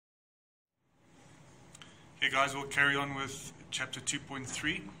Guys, we'll carry on with chapter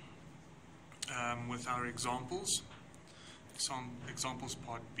 2.3 with our examples. Examples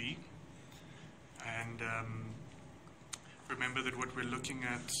part B. And remember that what we're looking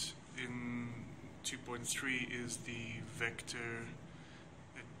at in 2.3 is the vector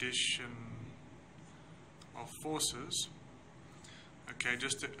addition of forces. Okay,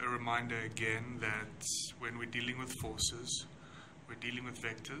 just a reminder again that when we're dealing with forces, we're dealing with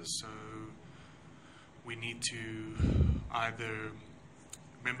vectors, so we need to either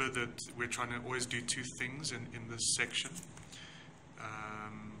remember that we're trying to always do two things in this section.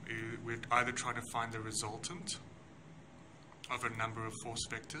 We're either trying to find the resultant of a number of force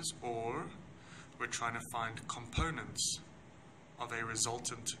vectors, or we're trying to find components of a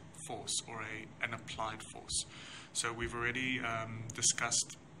resultant force or an applied force. So we've already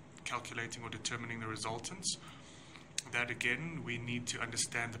discussed calculating or determining the resultants. That again, we need to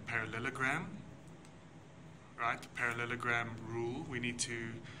understand the parallelogram. Right, the parallelogram rule. We need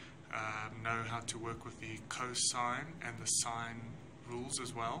to know how to work with the cosine and the sine rules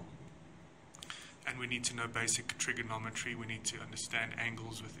as well. And we need to know basic trigonometry. We need to understand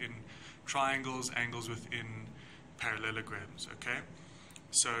angles within triangles, angles within parallelograms, okay?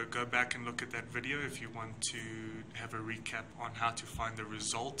 So go back and look at that video if you want to have a recap on how to find the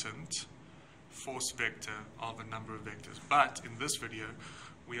resultant force vector of a number of vectors. But in this video,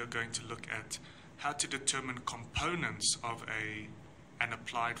 we are going to look at how to determine components of an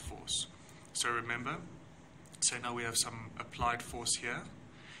applied force. So remember, say now we have some applied force here,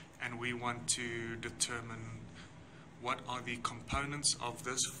 and we want to determine what are the components of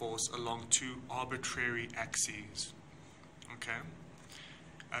this force along two arbitrary axes. Okay,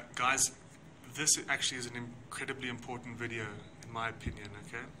 guys, this actually is an incredibly important video in my opinion.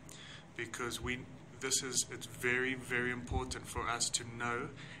 Okay, because it's very, very important for us to know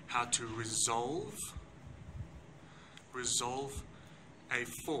how to resolve a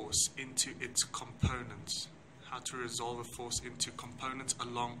force into its components. How to resolve a force into components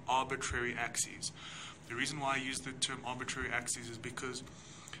along arbitrary axes. The reason why I use the term arbitrary axes is because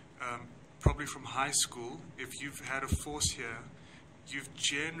probably from high school, if you've had a force here, you've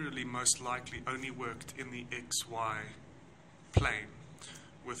generally most likely only worked in the XY plane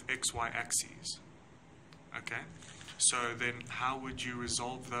with XY axes. Okay, so then how would you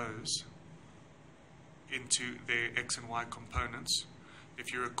resolve those into their X and Y components?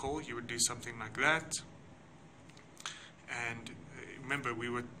 If you recall, you would do something like that. And remember,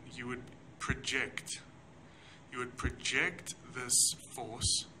 you would project this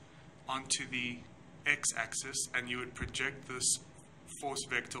force onto the x-axis, and you would project this force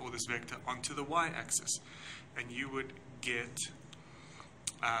vector or this vector onto the y-axis, and you would get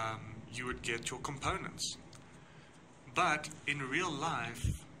your components. But in real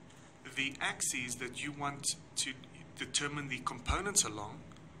life, the axes that you want to determine the components along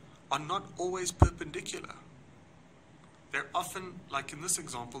are not always perpendicular. They're often, like in this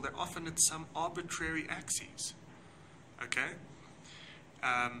example, they're often at some arbitrary axes. Okay?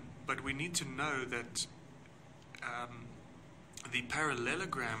 But we need to know that the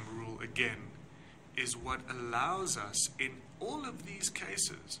parallelogram rule, again, is what allows us in all of these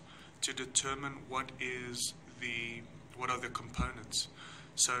cases to determine what are the components.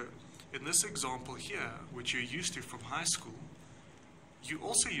 So in this example here, which you're used to from high school, you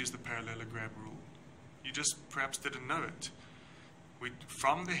also use the parallelogram rule. You just perhaps didn't know it.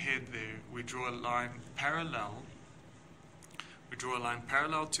 From the head there, we draw a line parallel. We draw a line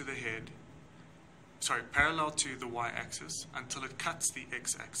parallel to the head, parallel to the y-axis until it cuts the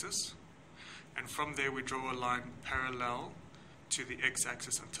x-axis. And from there, we draw a line parallel to the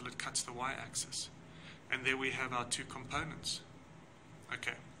x-axis until it cuts the y-axis. And there we have our two components.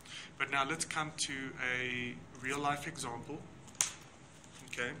 Okay, but now let's come to a real-life example.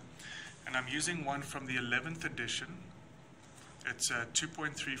 Okay, and I'm using one from the 11th edition. It's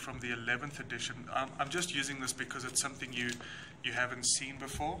 2.3 from the 11th edition. I'm just using this because it's something you haven't seen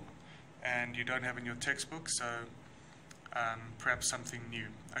before and you don't have in your textbook, so perhaps something new.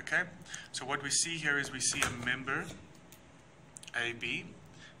 Okay, so what we see here is we see a member AB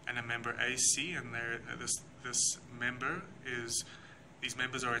and a member AC, and these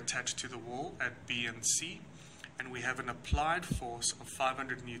members are attached to the wall at B and C, and we have an applied force of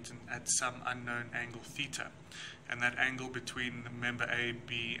 500 Newton at some unknown angle theta, and that angle between the member A,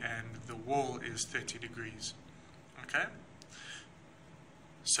 B, and the wall is 30 degrees. Okay?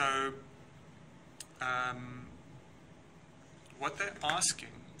 So, what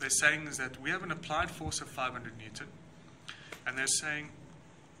they're saying is that we have an applied force of 500 Newton, and they're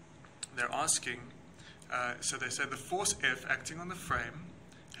asking, so they say the force F acting on the frame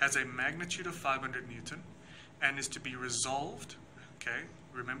has a magnitude of 500 Newton and is to be resolved, okay,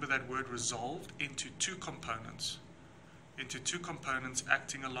 remember that word resolved, into two components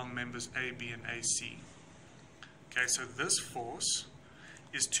acting along members A, B, and AC. Okay, so this force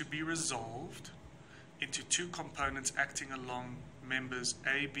is to be resolved into two components acting along members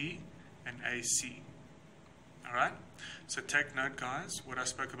AB and AC. Alright, so take note, guys, what I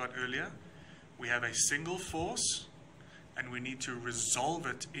spoke about earlier. We have a single force, and we need to resolve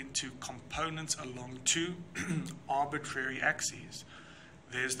it into components along two arbitrary axes.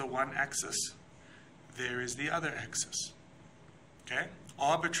 There's the one axis, there is the other axis. Okay,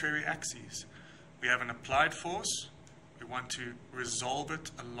 arbitrary axes. We have an applied force, we want to resolve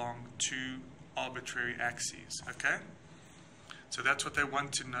it along two arbitrary axes. Okay, so that's what they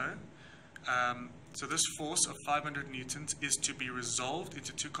want to know. So this force of 500 newtons is to be resolved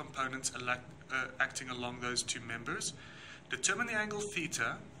into two components acting along those two members. Determine the angle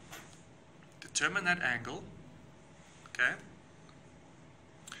theta, determine that angle, okay,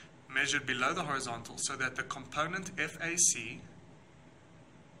 measured below the horizontal, so that the component FAC,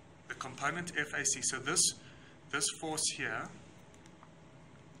 so this force here,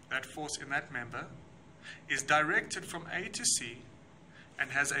 that force in that member, is directed from A to C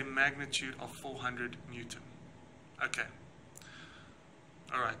and has a magnitude of 400 Newton. Okay.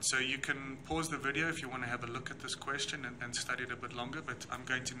 Alright, so you can pause the video if you want to have a look at this question and study it a bit longer, but I'm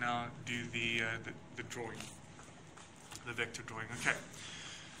going to now do the drawing, the vector drawing. Okay,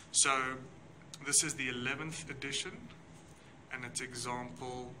 so this is the 11th edition, and it's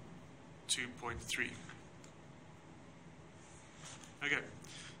example 2.3. Okay,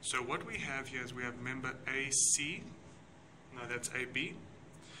 so what we have here is we have member AC, no, that's AB,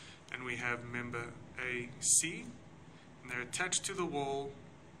 and we have member AC, and they're attached to the wall,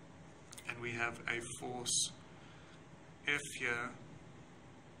 and we have a force F here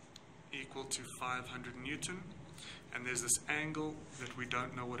equal to 500 Newton, and there's this angle that we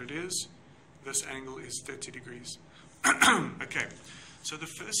don't know what it is. This angle is 30 degrees. Okay, so the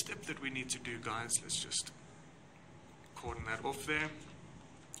first step that we need to do, guys, let's just cordon that off there.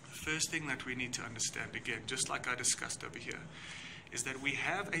 The first thing that we need to understand, again, just like I discussed over here, is that we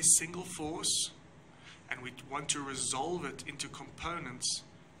have a single force, and we want to resolve it into components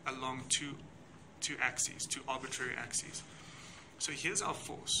along two axes, two arbitrary axes. So here's our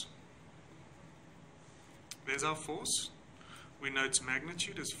force. There's our force. We know its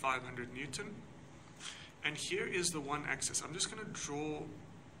magnitude is 500 Newton. And here is the one axis. I'm just going to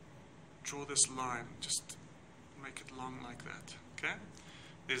draw this line, just make it long like that. Okay?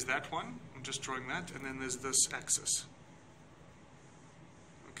 There's that one. I'm just drawing that. And then there's this axis.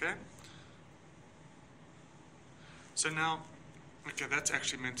 Okay? So now, okay, that's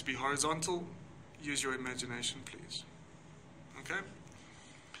actually meant to be horizontal. Use your imagination, please. Okay?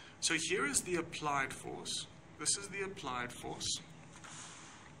 So here is the applied force. This is the applied force.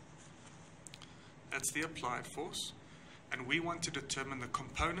 That's the applied force. And we want to determine the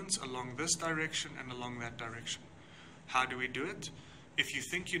components along this direction and along that direction. How do we do it? If you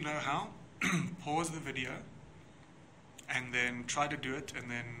think you know how, pause the video and then try to do it and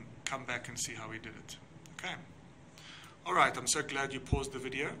then come back and see how we did it. Okay? Alright, I'm so glad you paused the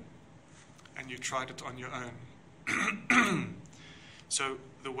video and you tried it on your own. So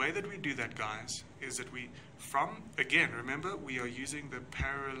the way that we do that, guys, is that we, again, remember, we are using the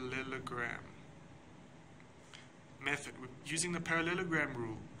parallelogram method. We're using the parallelogram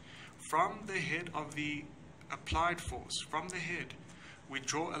rule. From the head of the applied force, from the head, we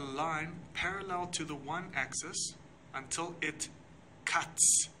draw a line parallel to the one axis until it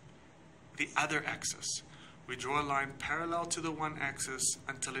cuts the other axis. We draw a line parallel to the one axis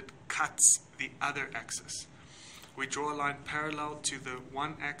until it cuts the other axis. We draw a line parallel to the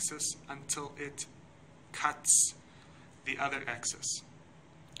one axis until it cuts the other axis.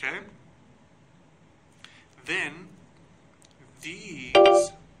 Okay? Then, these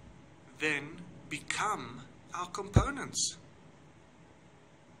then become our components.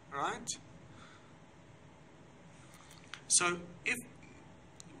 Right? So,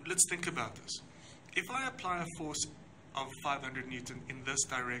 let's think about this. If I apply a force of 500 Newton in this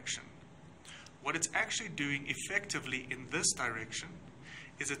direction, what it's actually doing effectively in this direction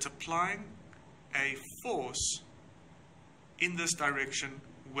is it's applying a force in this direction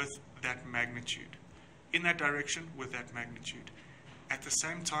with that magnitude. In that direction with that magnitude. At the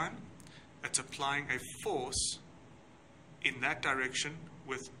same time, it's applying a force in that direction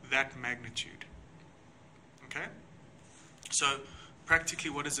with that magnitude. Okay? So,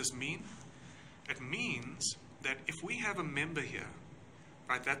 practically what does this mean? It means that if we have a member here,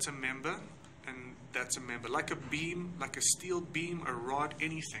 right, that's a member, and that's a member, like a beam, like a steel beam, a rod,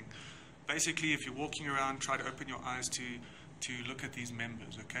 anything. basically, if you're walking around, try to open your eyes to look at these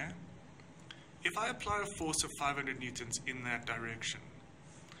members, okay? If I apply a force of 500 newtons in that direction,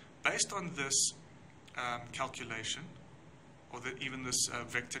 based on this calculation, or even this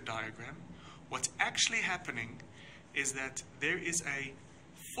vector diagram, what's actually happening is that there is a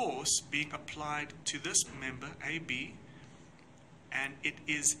force being applied to this member, AB, and it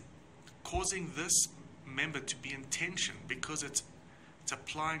is causing this member to be in tension because it's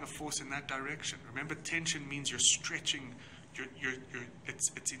applying a force in that direction. Remember, tension means you're stretching.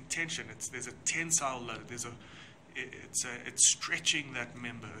 It's in tension. There's a tensile load. It's stretching that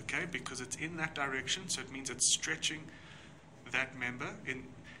member, okay? Because it's in that direction, so it means it's stretching that member.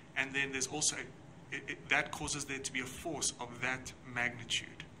 And then there's also that causes there to be a force of that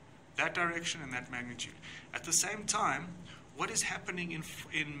magnitude, that direction and that magnitude. At the same time, what is happening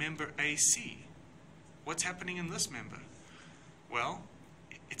in member AC? What's happening in this member? Well,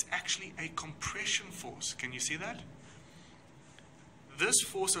 it's actually a compression force. Can you see that? This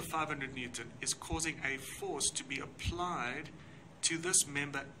force of 500 Newton is causing a force to be applied to this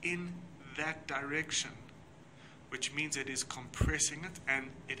member in that direction, which means it is compressing it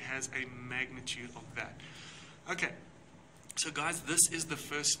and it has a magnitude of that. Okay, so guys, this is the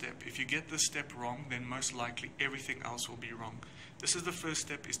first step. If you get this step wrong, then most likely everything else will be wrong. This is the first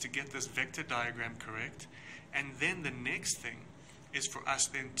step, is to get this vector diagram correct, and then the next thing is for us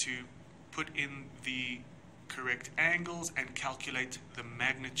then to put in the correct angles and calculate the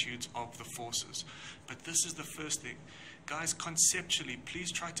magnitudes of the forces. But this is the first thing. Guys, conceptually, please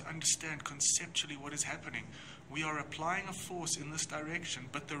try to understand conceptually what is happening. We are applying a force in this direction,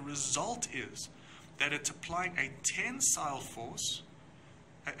 but the result is that it's applying a tensile force,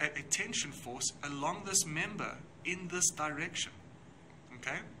 a tension force along this member in this direction.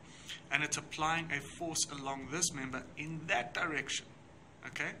 Okay? And it's applying a force along this member in that direction.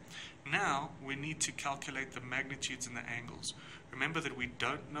 Okay? Now we need to calculate the magnitudes and the angles. Remember that we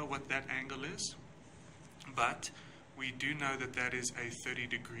don't know what that angle is, but we do know that that is a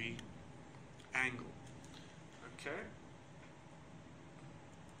 30-degree angle. Okay?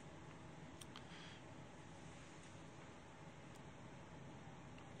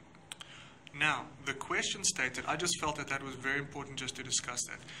 Now, the question stated, I just felt that that was very important just to discuss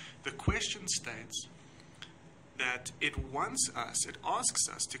that. The question states that it asks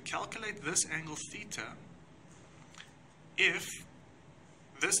us to calculate this angle theta if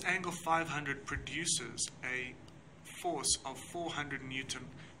this angle 500 produces a force of 400 Newton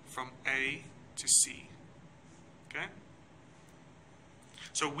from A to C. Okay?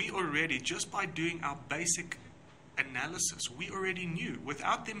 So we already, just by doing our basic analysis, we already knew,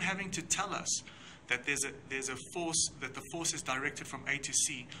 without them having to tell us that there's a force, that the force is directed from A to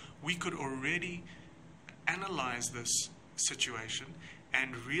C, we could already analyze this situation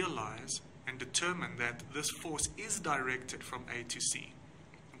and realize and determine that this force is directed from A to C.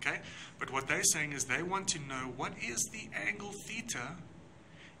 Okay? But what they're saying is they want to know what is the angle theta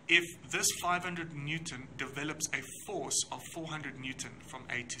if this 500 Newton develops a force of 400 Newton from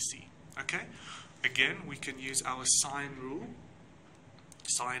A to C. Okay? Again, we can use our sine rule,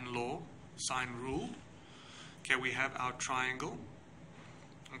 sine law, sine rule. Okay, we have our triangle.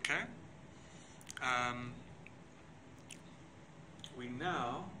 Okay? We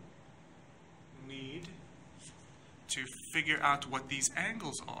now need to figure out what these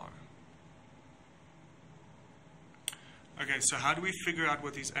angles are. Okay, so how do we figure out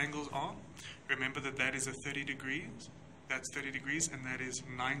what these angles are? Remember that that is a 30 degrees. That's 30 degrees, and that is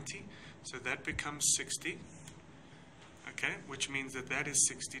 90. So that becomes 60. Okay, which means that that is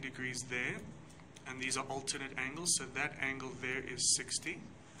 60 degrees there. And these are alternate angles, so that angle there is 60. I'm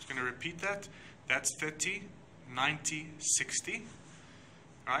just going to repeat that. That's 30, 90, 60.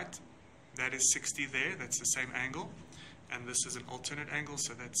 Right? That is 60 there. That's the same angle. And this is an alternate angle,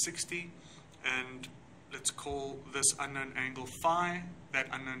 so that's 60. And let's call this unknown angle phi, that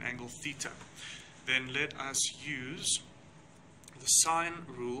unknown angle theta. Then let us use the sine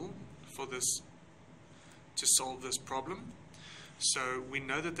rule for this to solve this problem. So we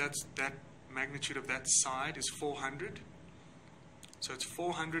know that that magnitude of that side is 400. So it's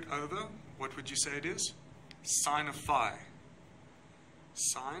 400 over, what would you say it is? Sine of phi.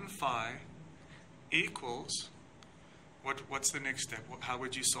 Sine phi equals, what's the next step? How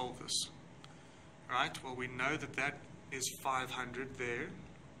would you solve this? Right? Well, we know that that is 500 there.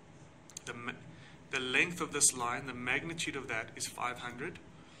 The length of this line, the magnitude of that is 500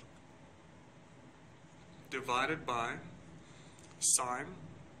 divided by sine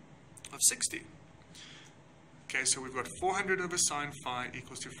of 60. Okay, so we've got 400 over sine phi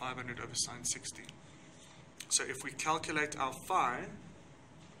equals to 500 over sine 60. So if we calculate our phi,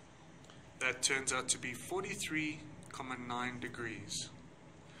 that turns out to be 43,9 degrees.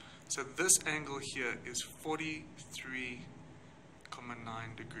 So this angle here is 43,9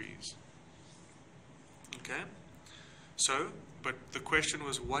 degrees. Okay? So, but the question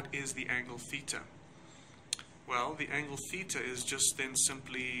was, what is the angle theta? Well, the angle theta is just then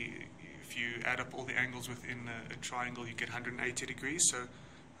simply, if you add up all the angles within a triangle, you get 180 degrees. So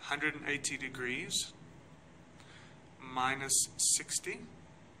 180 degrees minus 60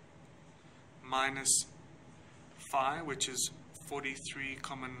 minus phi, which is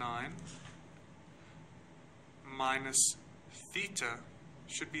 43,9, minus theta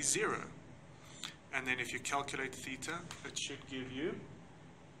should be 0. And then if you calculate theta, it should give you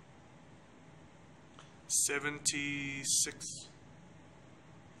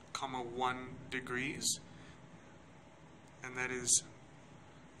 76,1 degrees, and that is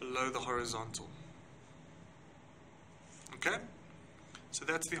below the horizontal. Okay? So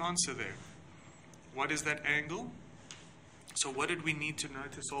that's the answer there. What is that angle? So what did we need to know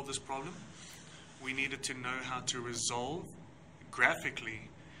to solve this problem? We needed to know how to resolve graphically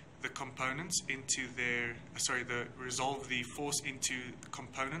the components into their, resolve the force into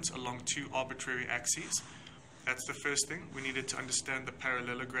components along two arbitrary axes. That's the first thing. We needed to understand the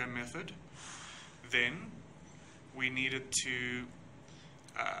parallelogram method. Then we needed to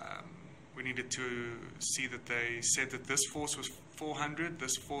see that they said that this force was 400,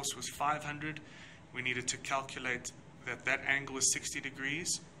 this force was 500. We needed to calculate that that angle is 60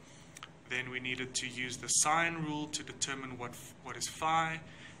 degrees. Then we needed to use the sine rule to determine what is phi,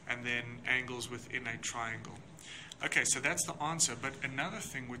 and then angles within a triangle. Okay, so that's the answer. But another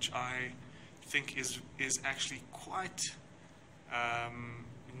thing which I think is actually quite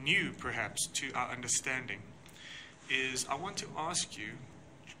new, perhaps, to our understanding, is I want to ask you,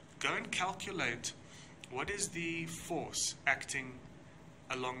 go and calculate what is the force acting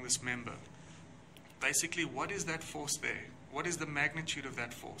along this member. Basically, what is that force there? What is the magnitude of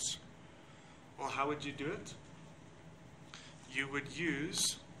that force? Well, how would you do it? You would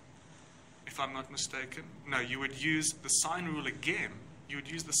use, if I'm not mistaken, no, you would use the sine rule again. You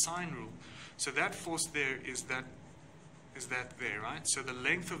would use the sine rule. So that force there is that there, right? So the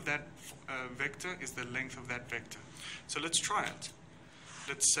length of that vector is the length of that vector. So let's try it.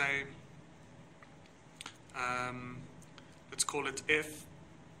 Let's say, let's call it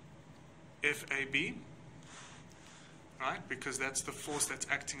FAB, right? Because that's the force that's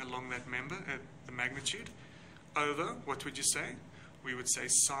acting along that member, the magnitude, over, what would you say? We would say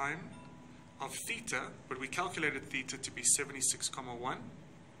sine of theta, but we calculated theta to be 76,1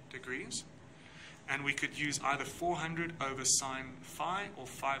 degrees. And we could use either 400 over sine phi or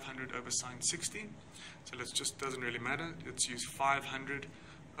 500 over sine 60. So let's just, doesn't really matter. Let's use 500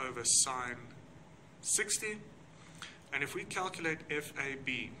 over sine 60. And if we calculate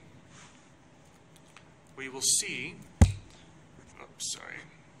FAB, we will see,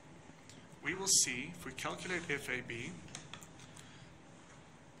 we will see, if we calculate FAB,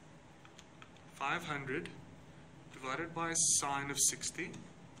 500 divided by sine of 60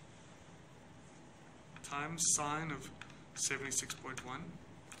 times sine of 76.1,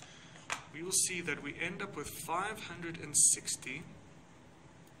 we will see that we end up with 560,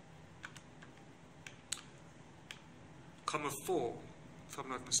 4, if I'm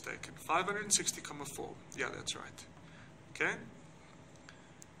not mistaken. 560,4. Yeah, that's right. Okay?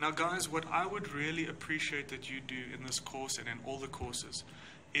 Now, guys, what I would really appreciate that you do in this course and in all the courses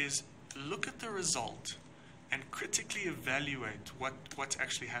is look at the result and critically evaluate what's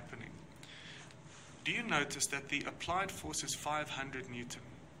actually happening. Do you notice that the applied force is 500 Newton?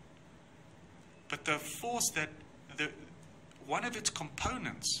 But the force that, one of its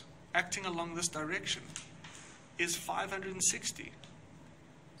components acting along this direction is 560.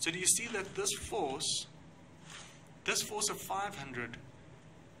 So do you see that this force of 500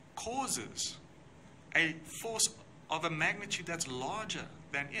 causes a force of a magnitude that's larger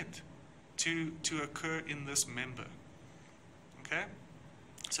than it to occur in this member? Okay?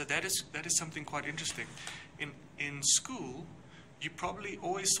 So that is something quite interesting. In school, you probably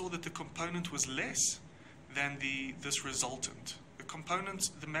always saw that the component was less than this resultant.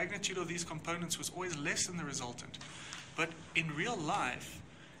 The magnitude of these components was always less than the resultant. But in real life,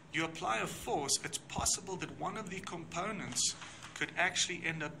 you apply a force, it's possible that one of the components could actually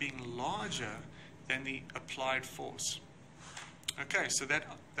end up being larger than the applied force. Okay, so that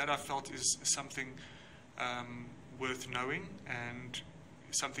I felt is something worth knowing and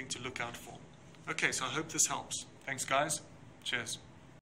something to look out for. Okay, so I hope this helps. Thanks, guys. Cheers.